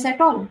recognize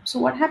at all. So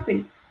what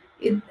happened?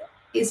 It,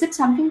 is it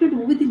something to do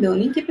with the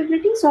learning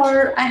capabilities,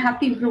 or I have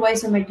to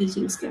improvise on my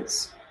teaching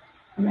skills?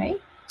 Right.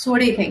 So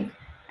what do you think?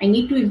 I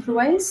need to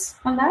improvise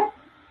on that.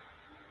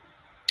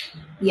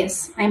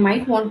 Yes, I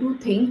might want to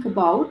think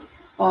about,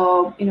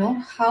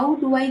 how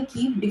do I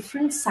give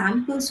different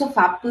samples of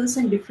apples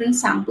and different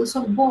samples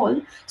of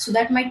ball so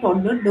that my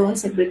toddler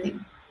learns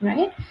everything,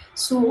 right?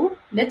 So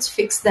let's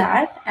fix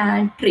that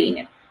and train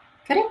it,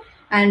 correct?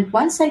 And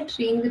once I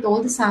train with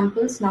all the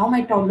samples, now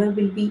my toddler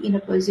will be in a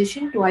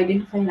position to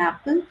identify an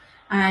apple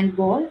and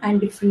ball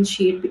and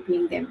differentiate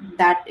between them.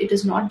 That it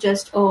is not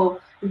just a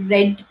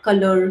red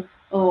color,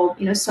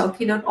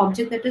 circular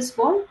object that is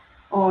ball,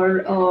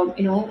 or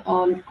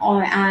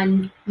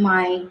and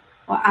my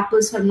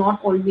apples are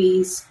not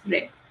always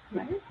red,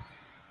 right?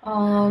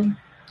 um,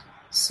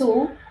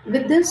 so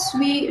with this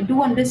we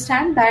do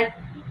understand that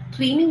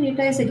training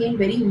data is again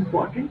very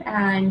important,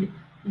 and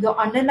your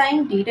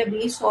underlying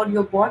database or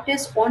your bot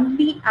is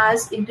only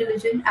as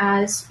intelligent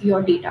as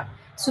your data.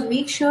 So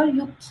make sure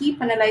you keep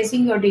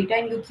analyzing your data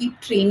and you keep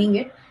training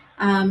it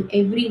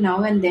every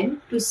now and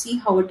then to see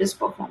how it is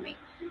performing.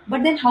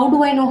 But then how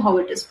do I know how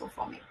it is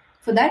performing?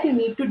 For that you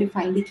need to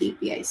define the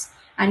KPIs,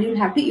 and you'll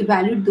have to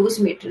evaluate those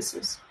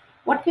matrices.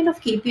 What kind of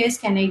KPIs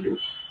can I do?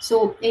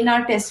 So in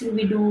our testing,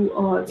 we do,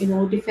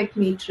 defect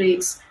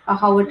matrix,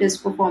 how it is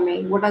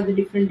performing, what are the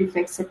different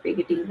defects that we're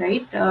getting,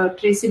 right?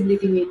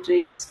 Traceability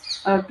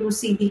matrix, to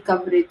see the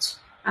coverage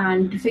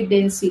and defect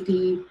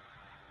density.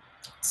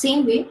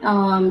 Same way,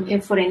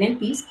 if for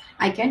NLPs,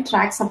 I can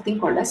track something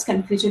called as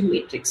confusion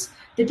matrix.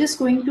 That is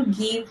going to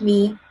give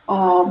me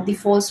the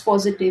false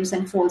positives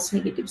and false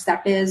negatives.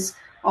 That is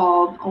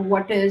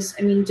what is,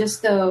 I mean,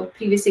 just the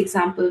previous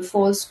example,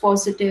 false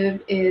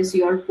positive is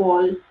your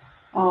ball,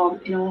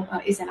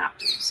 is an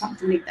apple,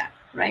 something like that,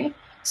 right?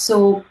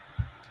 So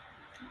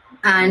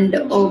and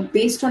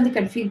based on the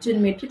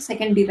confusion matrix I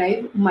can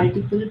derive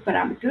multiple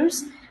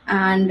parameters,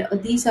 and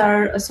these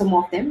are some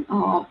of them: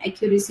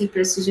 accuracy,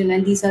 precision,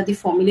 and these are the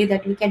formulae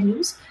that we can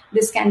use.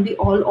 This can be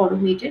all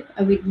automated.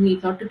 We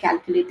need not to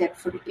calculate that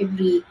for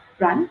every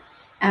run.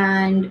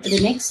 And the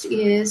next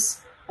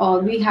is,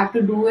 we have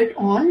to do it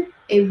on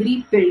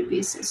every build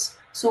basis.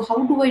 So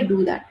how do I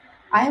do that?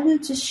 I will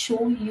just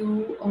show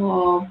you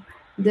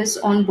this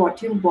on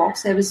bottom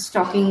box. I was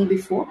talking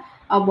before.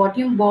 Our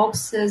bottom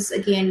box is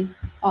again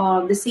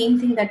the same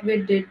thing that we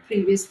did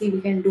previously. We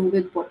can do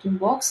with bottom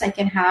box. I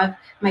can have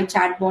my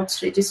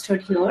chatbots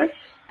registered here,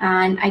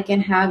 and I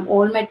can have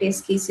all my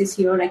test cases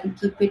here. I can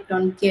keep it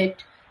on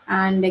Git,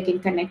 and I can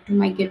connect to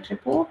my Git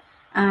repo,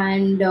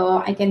 and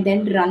I can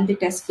then run the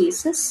test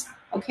cases.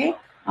 Okay,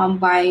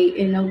 by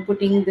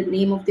putting the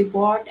name of the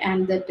bot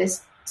and the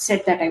test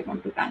set that I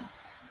want to run.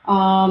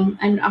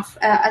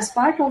 As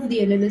part of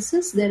the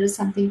analysis, there is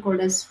something called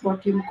as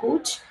bottom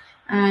coach,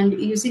 and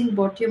using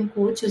bottom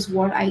coach is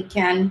what I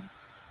can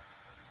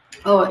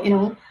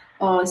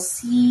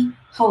see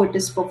how it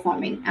is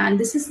performing. And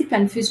this is the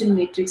confusion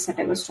matrix that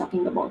I was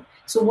talking about.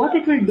 So what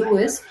it will do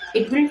is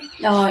it will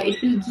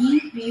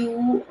give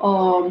you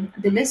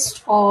the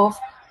list of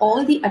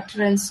all the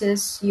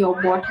utterances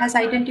your bot has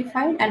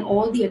identified and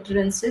all the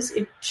utterances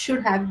it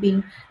should have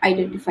been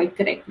identified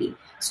correctly.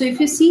 So if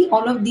you see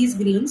all of these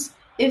greens,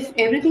 if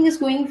everything is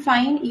going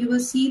fine, you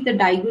will see the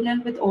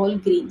diagonal with all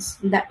greens.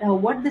 That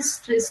what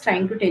this is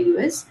trying to tell you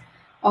is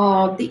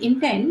the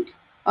intent,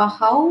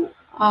 how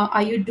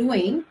are you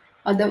doing.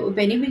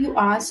 Whenever you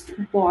asked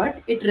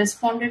what, it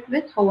responded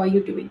with how are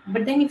you doing.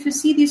 But then if you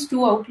see these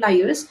two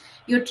outliers,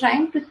 you're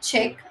trying to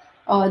check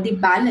the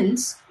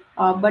balance,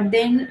 but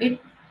then it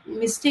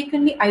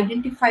mistakenly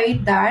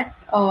identified that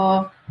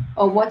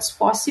what's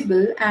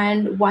possible,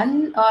 and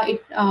one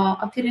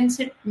occurrence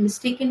it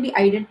mistakenly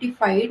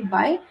identified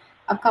by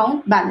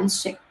account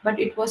balance check, but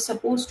it was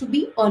supposed to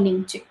be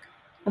earning check.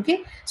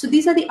 Okay, so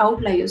these are the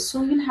outliers.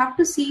 So you'll have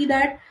to see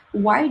that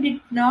why did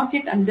not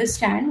it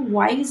understand,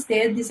 why is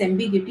there this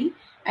ambiguity,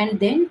 and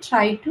then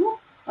try to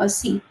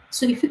see.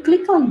 So if you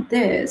click on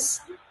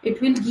this, it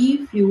will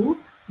give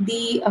you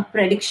the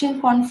prediction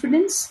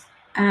confidence,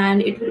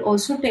 and it will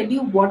also tell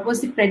you what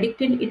was the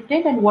predicted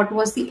intent and what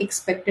was the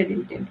expected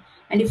intent.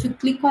 And if you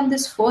click on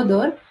this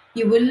further,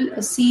 you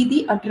will see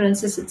the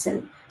utterances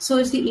itself. So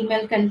is the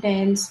email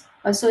contents,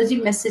 so is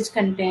the message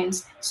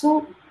contents.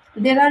 So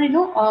there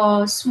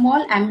are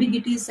small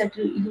ambiguities that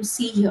you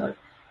see here.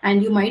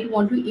 and you might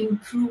want to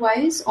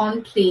improvise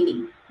on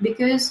training,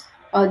 because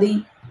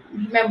the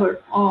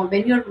remember,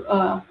 when you're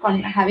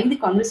having the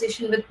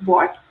conversation with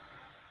bot,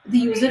 the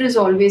user is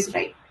always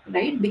right,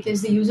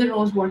 because the user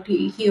knows what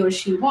he or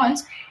she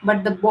wants,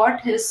 but the bot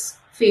has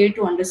failed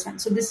to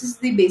understand. So this is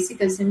the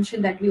basic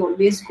assumption that we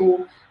always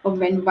go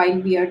while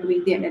we are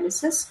doing the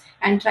analysis,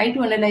 and try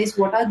to analyze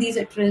what are these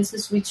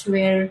utterances which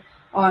were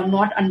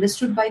not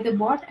understood by the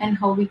bot, and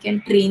how we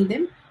can train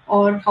them,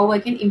 or how I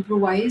can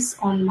improvise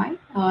on my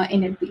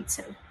NLP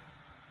itself.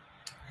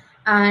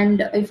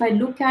 And if I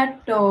look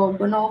at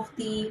one of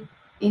the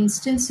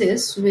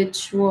instances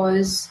which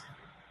was,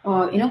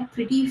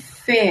 pretty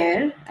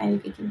fair,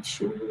 I can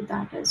show you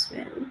that as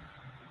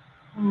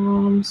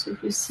well. So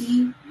if you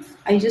see,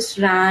 I just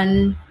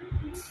ran,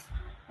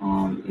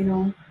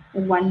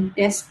 one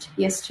test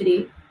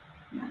yesterday,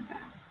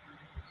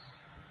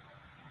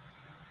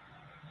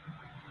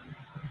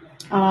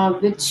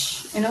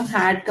 which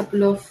had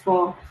couple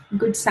of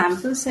good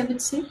samples, I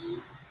would say.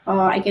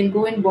 I can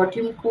go in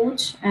volume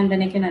coach, and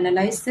then I can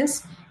analyze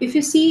this. If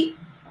you see,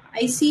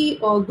 I see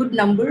a good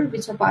number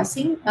which are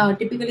passing.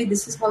 Typically,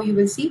 this is how you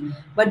will see.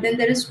 But then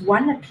there is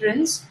one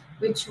utterance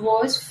which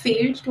was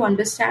failed to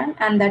understand,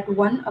 and that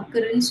one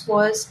occurrence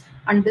was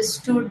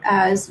understood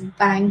as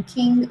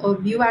banking or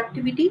view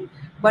activity,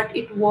 but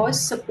it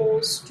was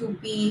supposed to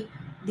be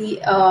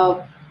the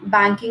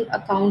banking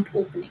account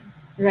opening,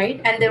 right?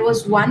 And there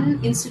was one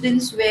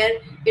incidence where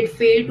it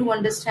failed to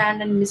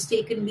understand and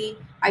mistakenly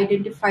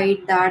identified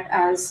that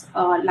as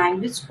a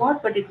language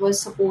spot, but it was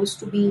supposed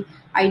to be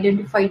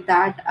identified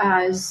that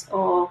as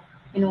a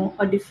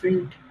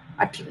different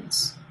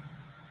utterance.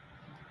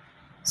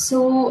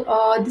 So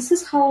this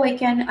is how I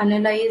can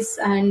analyze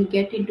and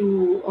get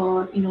into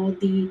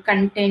the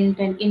content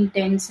and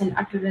intents and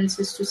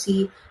utterances to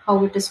see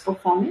how it is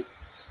performing.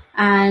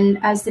 And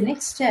as the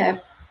next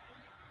step,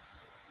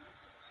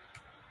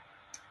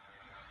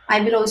 I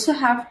will also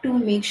have to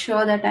make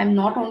sure that I'm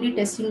not only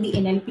testing the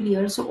NLP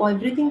layer. So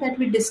everything that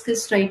we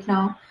discussed right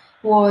now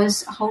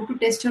was how to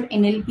test your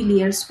NLP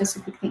layer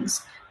specific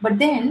things. But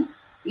then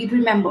you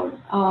remember,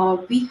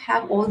 we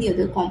have all the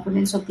other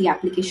components of the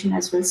application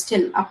as well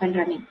still up and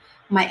running.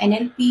 My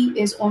NLP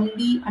is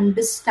only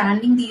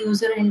understanding the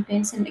user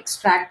intents and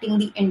extracting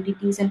the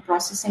entities and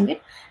processing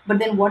it. But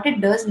then what it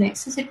does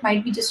next is it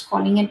might be just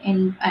calling an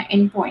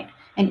endpoint,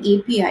 an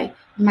API.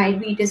 Might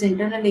be it is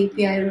internal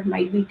API, or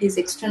might be it is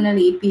external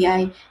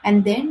API,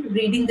 and then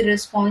reading the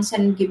response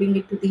and giving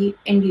it to the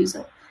end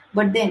user.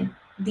 But then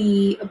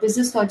the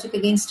business logic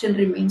again still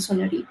remains on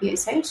your API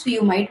side. So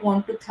you might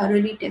want to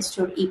thoroughly test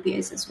your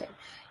APIs as well.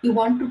 You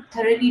want to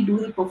thoroughly do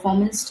the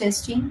performance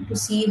testing to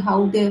see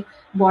how the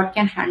bot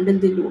can handle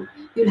the load.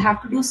 You'll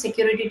have to do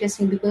security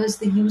testing, because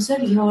the user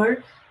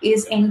here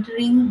is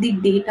entering the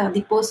data,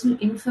 the personal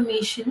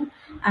information,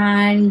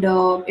 and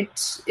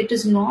it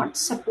is not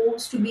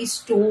supposed to be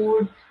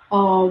stored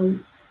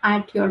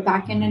at your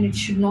backend, and it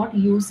should not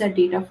use that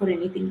data for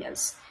anything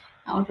else.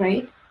 All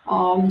right.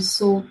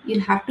 So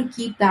you'll have to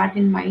keep that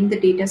in mind, the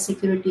data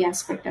security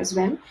aspect as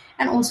well,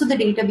 and also the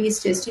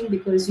database testing,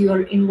 because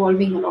you're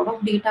involving a lot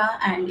of data,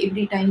 and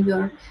every time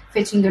you're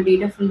fetching your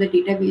data from the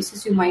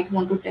databases, you might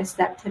want to test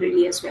that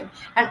thoroughly as well.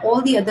 And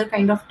all the other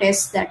kind of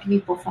tests that we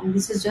perform.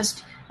 This is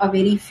just a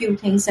very few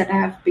things that I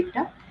have picked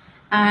up.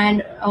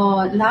 And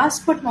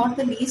last but not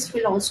the least,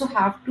 we'll also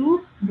have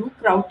to do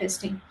crowd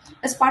testing.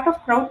 As part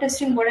of crowd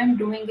testing, what I'm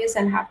doing is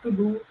I'll have to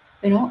do,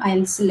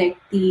 I'll select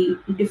the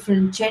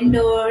different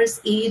genders,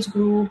 age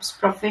groups,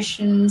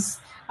 professions,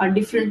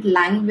 different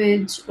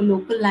language,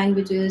 local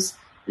languages,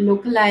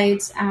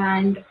 localites,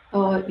 and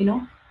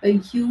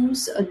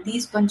use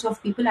these bunch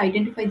of people,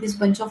 identify this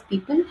bunch of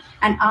people,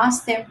 and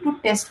ask them to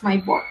test my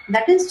bot.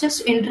 That is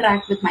just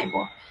interact with my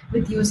bot.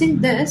 With using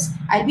this,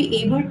 I'll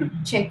be able to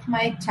check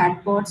my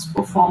chatbot's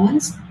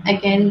performance.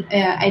 Again,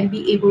 I'll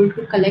be able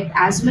to collect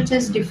as much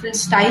as different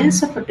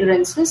styles of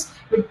utterances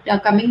with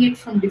coming it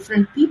from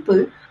different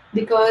people,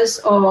 because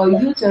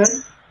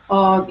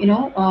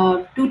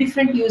two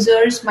different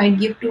users might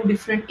give two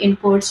different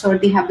inputs, or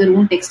they have their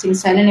own texting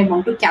style, and I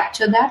want to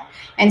capture that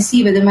and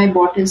see whether my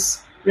bot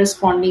is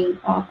responding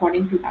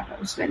according to that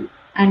as well,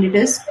 and it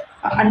is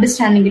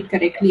understanding it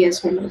correctly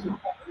as well as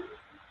well.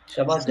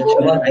 Shama, just a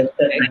time,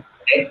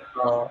 you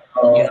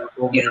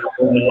have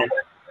 4 minutes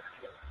left,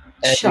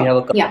 and we Sure. have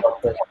a couple Yeah.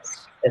 of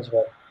questions as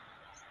well.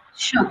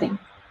 Sure thing.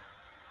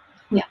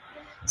 Yeah.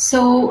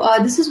 So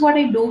this is what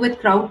I do with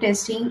crowd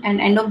testing, and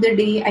end of the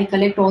day, I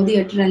collect all the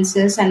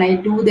utterances and I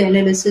do the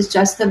analysis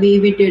just the way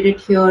we did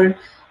it here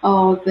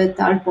with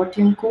our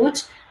bottom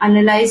coach.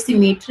 Analyze the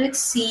matrix,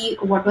 see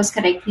what was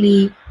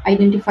correctly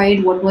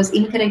identified, what was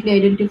incorrectly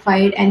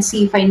identified, and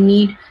see if I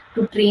need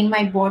to train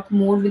my bot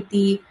more with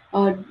the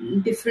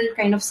different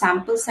kind of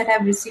samples that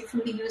I've received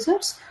from the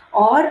users,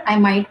 or I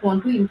might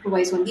want to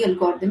improvise on the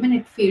algorithm and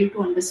it failed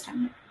to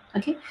understand it.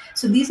 Okay,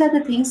 so these are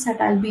the things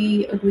that I'll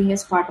be doing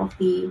as part of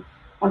the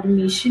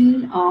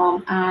automation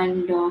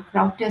and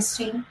crowd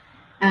testing,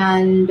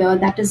 and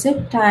that is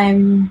it.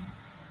 I'm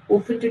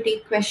open to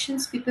take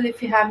questions, people,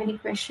 if you have any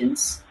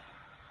questions.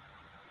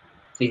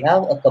 We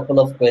have a couple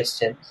of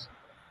questions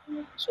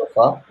so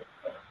far.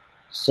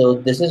 So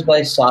this is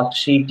by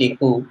Sakshi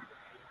Teku.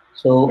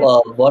 So,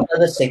 what are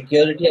the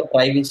security or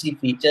privacy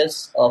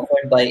features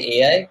offered by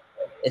AI,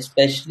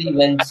 especially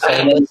when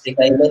cyber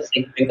security is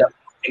becoming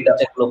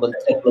such a global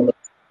threat?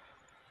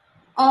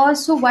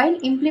 So while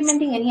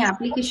implementing any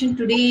application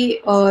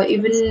today,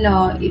 even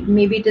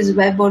maybe it is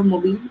web or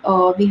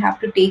mobile, we have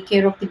to take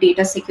care of the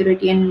data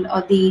security and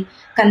the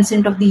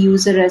consent of the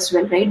user as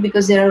well, right?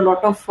 Because there are a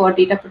lot of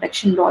data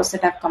protection laws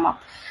that have come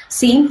up.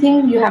 Same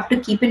thing you have to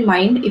keep in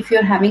mind if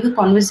you're having a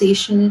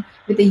conversation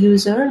with a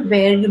user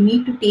where you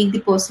need to take the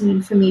personal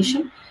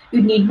information.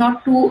 You need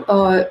not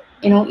to,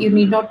 you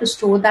need not to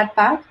store that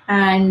back,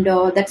 and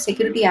that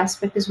security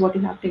aspect is what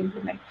you have to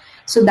implement.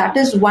 So that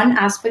is one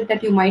aspect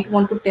that you might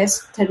want to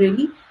test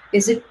thoroughly.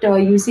 Is it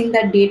using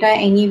that data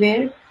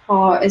anywhere,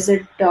 or is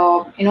it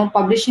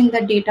publishing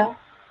that data?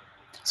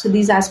 So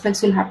these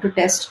aspects you'll have to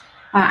test,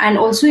 and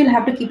also you'll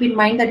have to keep in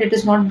mind that it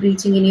is not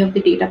breaching any of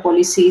the data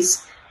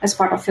policies as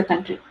part of your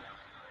country,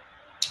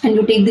 and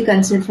you take the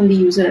consent from the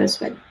user as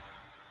well.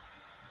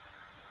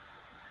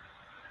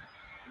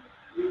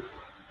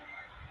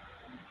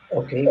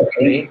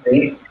 Okay,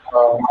 great.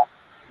 Uh,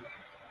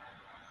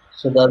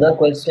 so the other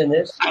question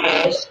is,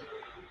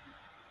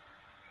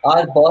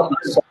 are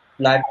bots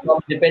platform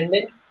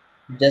dependent?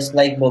 Just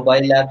like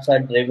mobile apps are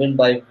driven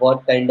by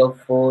what kind of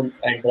phone,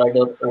 Android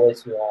or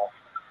OS you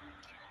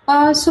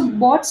have. So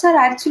bots are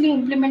actually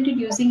implemented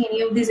using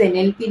any of these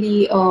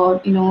NLP,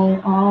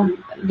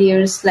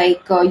 layers.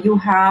 Like you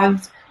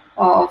have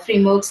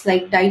frameworks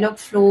like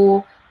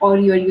Dialogflow, or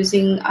you're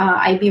using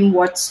IBM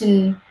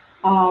Watson,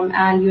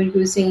 and you're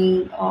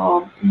using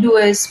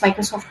Lewis,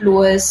 Microsoft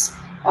Lewis.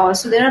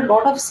 So there are a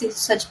lot of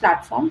such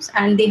platforms,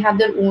 and they have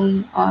their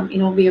own,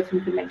 way of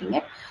implementing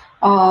it.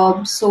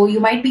 So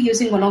you might be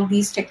using one of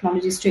these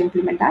technologies to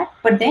implement that,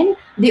 but then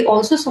they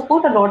also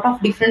support a lot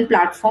of different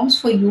platforms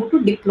for you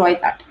to deploy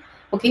that.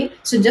 Okay,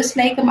 so just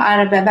like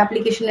our web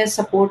application is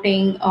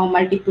supporting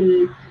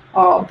multiple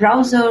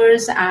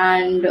browsers,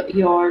 and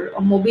your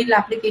mobile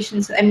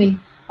applications, I mean,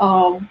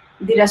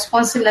 the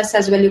responsiveness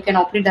as well, you can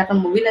operate that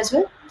on mobile as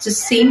well. It's the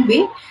same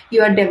way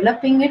you are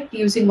developing it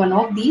using one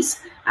of these,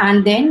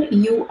 and then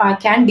you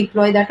can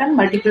deploy that on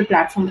multiple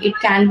platform. It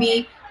can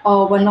be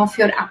one of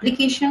your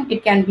application,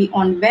 it can be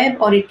on web,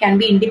 or it can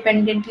be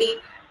independently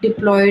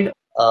deployed.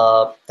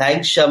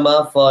 Thanks,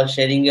 Shama, for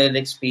sharing your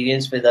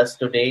experience with us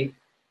today.